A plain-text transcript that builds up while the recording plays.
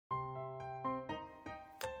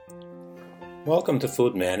Welcome to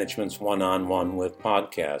Food Management's One-on-One with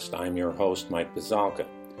podcast. I'm your host, Mike Bizalka.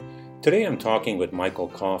 Today I'm talking with Michael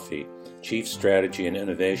Coffey, Chief Strategy and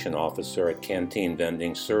Innovation Officer at Canteen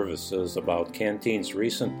Vending Services, about Canteen's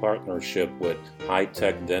recent partnership with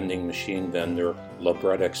high-tech vending machine vendor La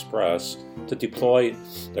Bread Express to deploy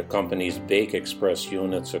the company's Bake Express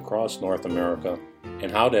units across North America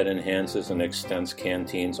and how that enhances and extends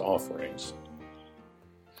Canteen's offerings.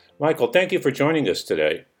 Michael, thank you for joining us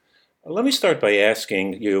today. Let me start by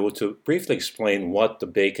asking you to briefly explain what the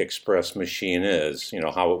Bake Express machine is,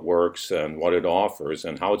 how it works and what it offers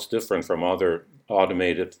and how it's different from other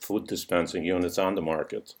automated food dispensing units on the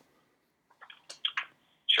market.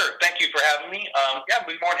 Sure. Thank you for having me. I'd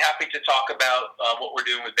be more than happy to talk about what we're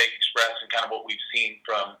doing with Bake Express and kind of what we've seen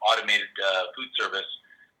from automated food service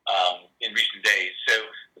in recent days. So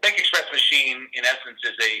the Bake Express machine, in essence,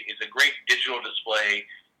 is a great digital display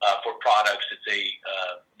for products. It's a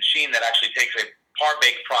machine that actually takes a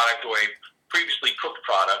par-baked product or a previously cooked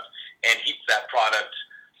product and heats that product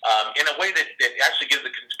in a way that actually gives the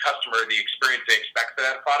customer the experience they expect for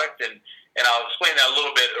that product. And I'll explain that a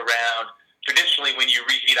little bit around traditionally when you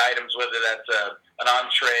reheat items, whether that's an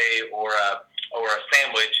entree or a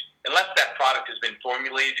sandwich, unless that product has been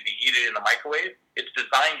formulated to be heated in the microwave, it's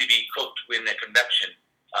designed to be cooked in a convection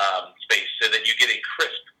space so that you get a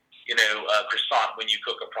crisp croissant when you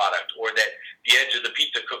cook a product, or that the edge of the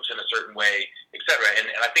pizza cooks in a certain way, etc. And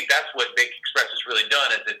I think that's what Bake Express has really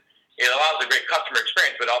done, is it allows a great customer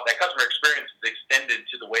experience, but that customer experience is extended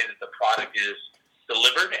to the way that the product is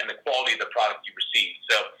delivered and the quality of the product you receive.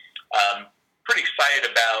 So pretty excited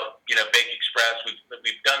about Bake Express.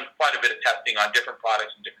 We've done quite a bit of testing on different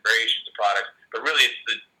products and different variations of products, but really it's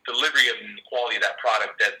the delivery and the quality of that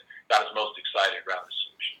product that got us most excited around the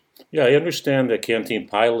solution. Yeah, I understand that Canteen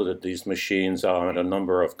piloted these machines on a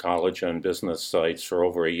number of college and business sites for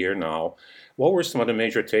over a year now. What were some of the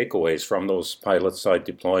major takeaways from those pilot site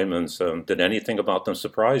deployments? Did anything about them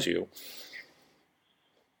surprise you?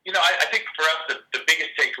 I think for us, the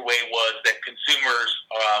biggest takeaway was that consumers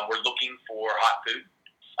were looking for hot food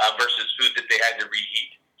versus food that they had to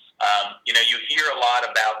reheat. You hear a lot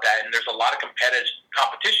about that, and there's a lot of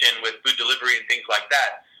competition with food delivery and things like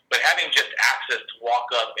that. But having just access to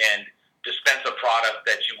walk up and dispense a product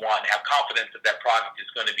that you want and have confidence that that product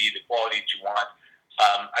is going to be the quality that you want,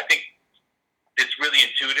 I think it's really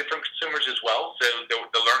intuitive for consumers as well. So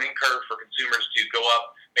the learning curve for consumers to go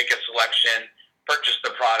up, make a selection, purchase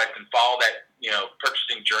the product, and follow that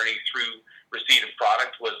purchasing journey through receipt of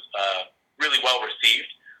product was really well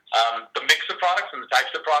received. The mix of products and the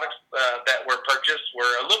types of products that were purchased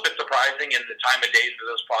were a little bit surprising in the time of days that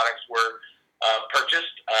those products were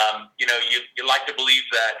purchased. You like to believe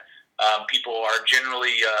that people are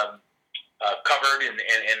generally covered and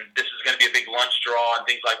this is going to be a big lunch draw and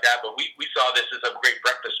things like that, but we saw this as a great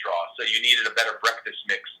breakfast draw, so you needed a better breakfast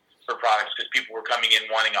mix for products because people were coming in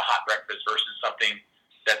wanting a hot breakfast versus something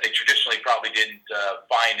that they traditionally probably didn't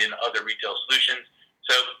find in other retail solutions.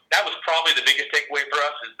 So that was probably the biggest takeaway for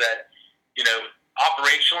us, is that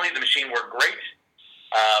operationally the machine worked great.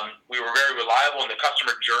 We were very reliable in the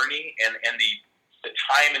customer journey, and the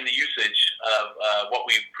time and the usage of what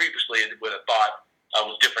we previously would have thought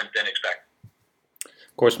was different than expected.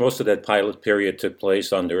 Of course, most of that pilot period took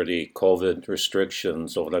place under the COVID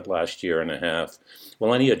restrictions over that last year and a half.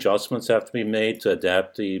 Will any adjustments have to be made to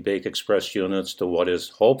adapt the Bake Express units to what is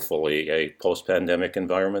hopefully a post-pandemic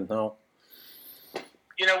environment now?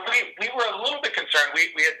 We were a little bit concerned.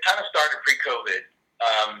 We had kind of started pre-COVID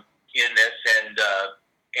in this, and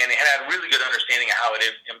had a really good understanding of how it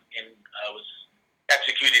was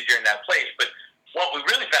executed during that place. But what we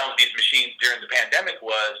really found with these machines during the pandemic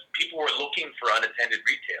was people were looking for unattended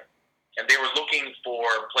retail, and they were looking for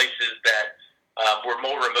places that were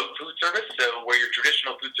more remote food service, so where your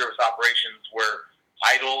traditional food service operations were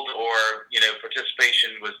idled, or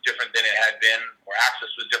participation was different than it had been, or access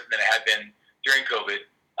was different than it had been during COVID.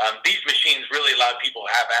 These machines really allowed people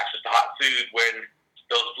to have access to hot food when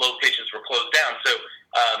those locations were closed down. So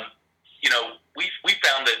we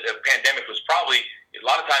found that the pandemic was probably, a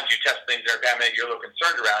lot of times you test things in a pandemic, you're a little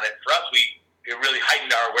concerned around it. For us, it really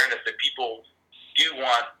heightened our awareness that people do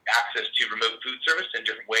want access to remote food service in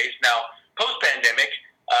different ways. Now, post-pandemic,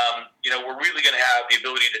 we're really going to have the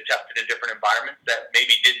ability to test it in different environments that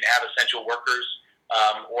maybe didn't have essential workers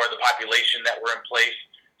or the population that were in place,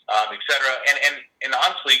 et cetera. And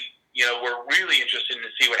honestly, we're really interested to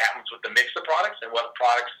see what happens with the mix of products and what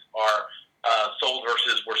products are sold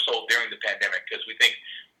versus were sold during the pandemic, because we think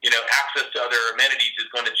access to other amenities is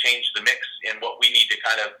going to change the mix and what we need to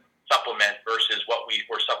kind of supplement versus what we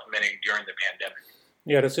were supplementing during the pandemic.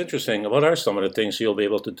 Yeah, that's interesting. What are some of the things you'll be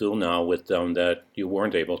able to do now with them that you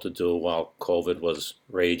weren't able to do while COVID was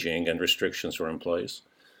raging and restrictions were in place?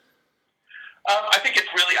 I think it's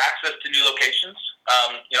really access to new locations.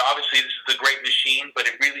 Obviously this is a great machine, but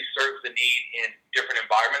it really serves the need in different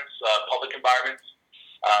environments, public environments.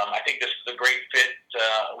 I think this is a great fit.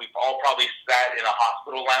 We've all probably sat in a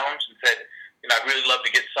hospital lounge and said, I'd really love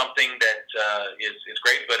to get something that is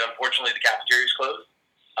great, but unfortunately the cafeteria is closed,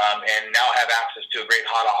 and now have access to a great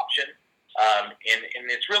hot option. And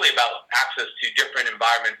it's really about access to different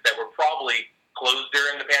environments that were probably closed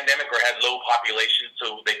during the pandemic or had low population,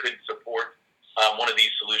 so they couldn't support one of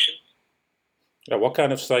these solutions. What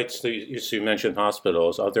kind of sites do you mentioned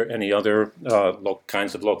hospitals? Are there any other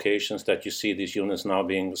kinds of locations that you see these units now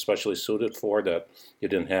being especially suited for that you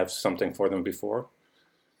didn't have something for them before?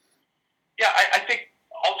 Yeah, I think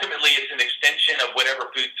ultimately it's an extension of whatever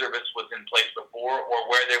food service was in place before, or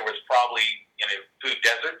where there was probably food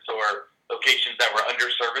deserts or locations that were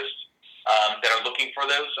underserviced that are looking for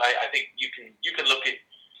those. I think you can look at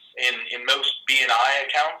in most B&I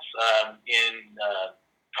accounts in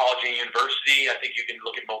college and university. I think you can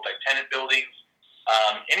look at multi-tenant buildings,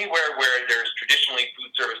 anywhere where there's traditionally food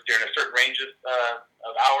service during a certain range of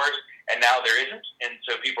hours, and now there isn't, and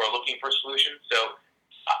so people are looking for solutions. So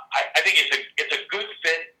I think it's a good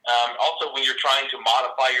fit. Also, when you're trying to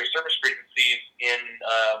modify your service frequencies in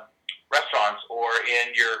restaurants or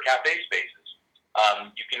in your cafe spaces,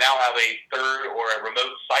 you can now have a third or a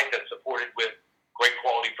remote site that's supported with great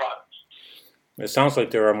quality products. It sounds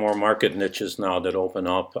like there are more market niches now that open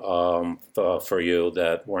up for you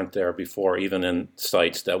that weren't there before, even in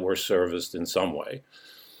sites that were serviced in some way.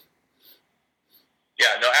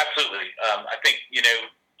 Yeah, no, absolutely. I think,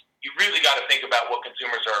 you really got to think about what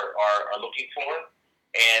consumers are looking for.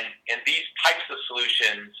 And these types of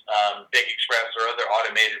solutions, Big Express or other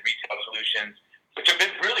automated retail solutions, which have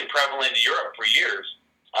been really prevalent in Europe for years,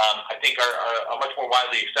 I think are much more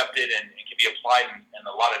widely accepted and can be applied in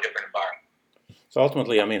a lot of different environments. So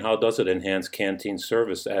ultimately, how does it enhance canteen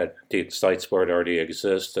service at the sites where it already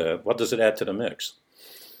exists? What does it add to the mix?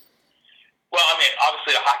 Well,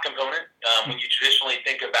 obviously a hot component. When you traditionally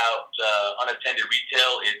think about unattended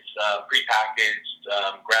retail, it's prepackaged,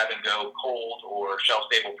 grab-and-go cold or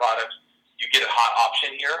shelf-stable products. You get a hot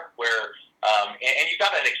option here where, and you've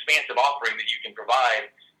got an expansive offering that you can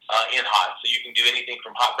provide in hot. So you can do anything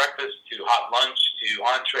from hot breakfast to hot lunch to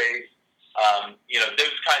entrees.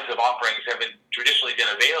 Those kinds of offerings have traditionally been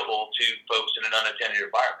available to folks in an unattended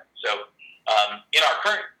environment. So in our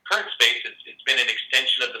current space, it's been an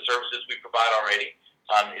extension of the services we provide already.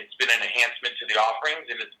 It's been an enhancement to the offerings,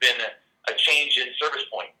 and it's been a change in service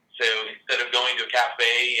point. So instead of going to a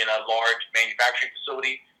cafe in a large manufacturing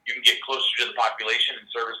facility, you can get closer to the population and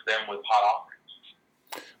service them with hot offerings.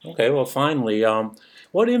 Okay, well, finally,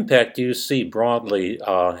 what impact do you see broadly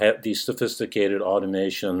these sophisticated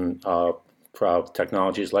automation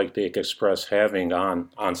technologies like Big Express having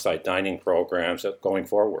on-site dining programs going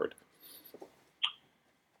forward?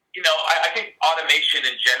 I think automation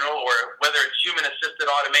in general, or whether it's human-assisted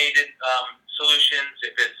automated solutions,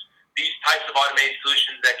 if it's these types of automated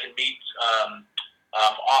solutions that can meet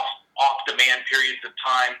off-demand periods of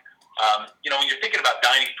time, when you're thinking about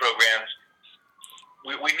dining programs,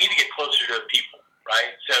 we need to get closer to the people,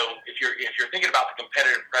 right? So if you're thinking about the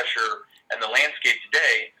competitive pressure and the landscape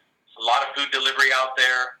today, a lot of food delivery out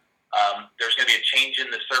there. There's going to be a change in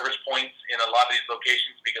the service points in a lot of these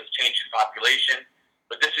locations because of change in population.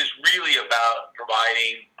 But this is really about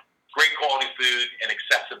providing great quality food and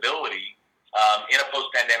accessibility in a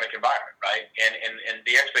post-pandemic environment, right? And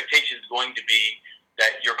the expectation is going to be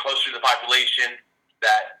that you're closer to the population,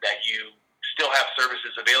 that you still have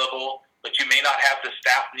services available, but you may not have the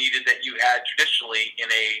staff needed that you had traditionally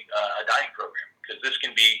in a dining program, because this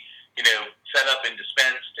can be set up and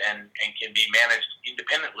dispensed and can be managed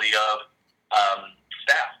independently of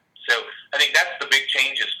staff. So I think that's the big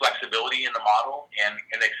change, is flexibility in the model and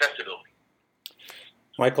accessibility.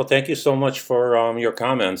 Michael, thank you so much for your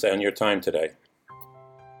comments and your time today.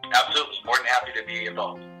 Absolutely. More than happy to be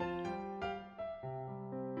involved.